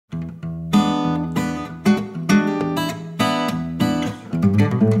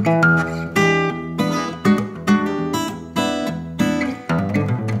तो कहाँ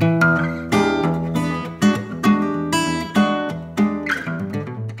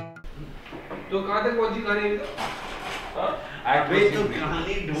तक पहुँची कहानी? अबे तो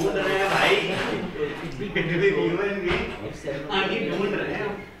कहानी ढूंढ रहे हैं भाई। कहानी ढूंढ रहे हैं।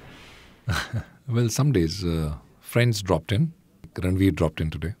 Well, some days friends dropped in. Ranveer dropped in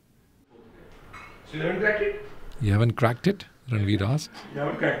today. So you haven't cracked it? You haven't cracked it? Ranveer asked. You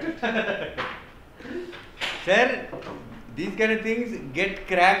haven't cracked it? Sir, these kind of things get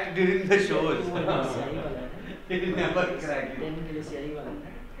cracked during the shows. It will never crack it.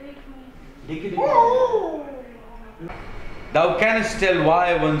 Thou canst tell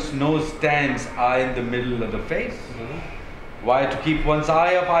why one's nose stands eye in the middle of the face. Why to keep one's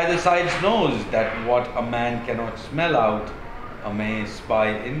eye of either side's nose, that what a man cannot smell out, a may spy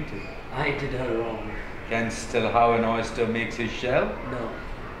into. I did her wrong. Canst tell how an oyster makes his shell? No.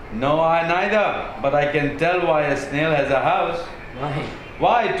 No, I neither, but I can tell why a snail has a house. Why?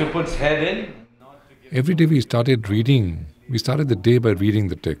 Why? To put its head in. Every day we started the day by reading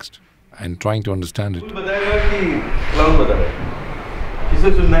the text and trying to understand it. बताएगा कि clown बताएगा? किसे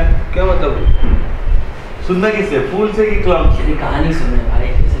सुनना है? क्या मतलब? सुनना किसे? फूल से कि clown से? ये कहानी सुनने भाई,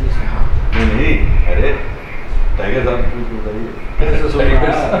 किसे भी सुना? नहीं, अरे टाइगर साहब कुछ बताइए। कैसे सुनना?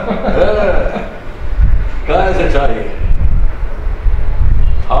 कहाँ से चाहिए?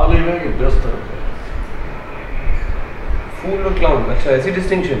 हाल ही में व्यस्त हो गए। Fool or clown? अच्छा, ऐसी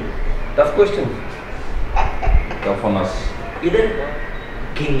distinction. Tough question. Tough on us. Either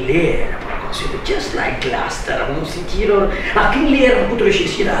King Lear, just like Gloucester, King Lear,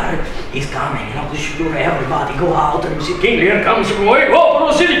 he's coming, everybody go out and see King Lear comes, go to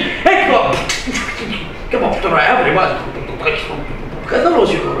the city, hey, come up to everybody.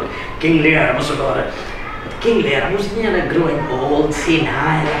 King Lear, King Lear was growing old,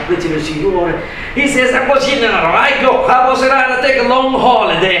 senile, he says, I go, I take a long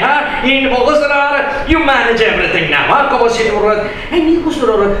holiday, huh? You manage everything now, huh? And he goes,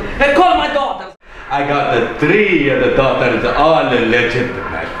 call my daughter. I got the three of the daughters, all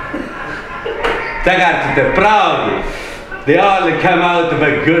legitimate. They're proud. They all come out of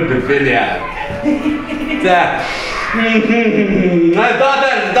a good vineyard.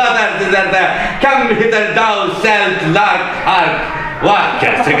 Daughters, come hither, thou shalt not hark. What?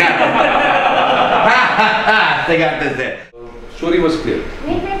 Story was clear,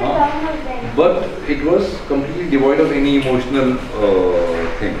 but it was completely devoid of any emotional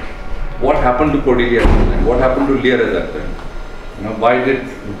thing. What happened to Cordelia at that time? What happened to Lear at that time? You know, why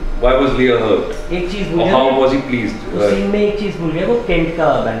was Lear hurt? Or how was he pleased? Scene में एक चीज भूल गया, वो Kent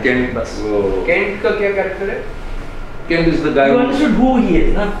का band Kent, बस। Kent का क्या character है? Kent is the guy You who understood who he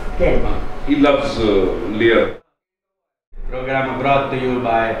is, ना? Kent. he loves Lear. Program brought to you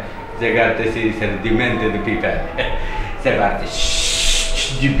by Zagatis and demented people. Zagatis,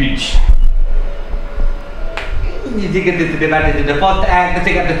 you bitch. The first act,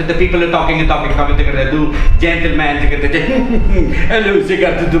 the people are talking, do gentlemen, hello,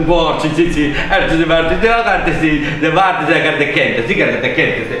 cigarette to the board, after the Kent, oh, cigarette,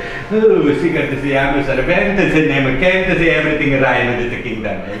 I'm a servant, the name of Kent, everything rhyme with the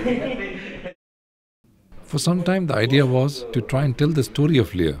kingdom. For some time the idea was to try and tell the story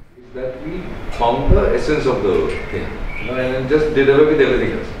of Lear. That we found the essence of the thing, you know, and just did away with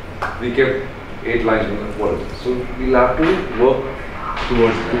everything else. We kept 8 lines, what is it? So we'll have to work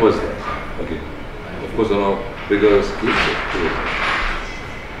towards that. Okay. Of course, on a bigger scale.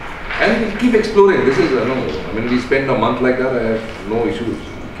 And we'll keep exploring. This is, I mean, we spend a month like that, I have no issues.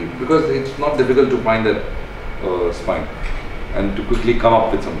 Because it's not difficult to find that spine and to quickly come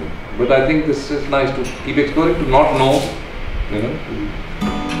up with something. But I think this is nice to keep exploring, to not know, you know.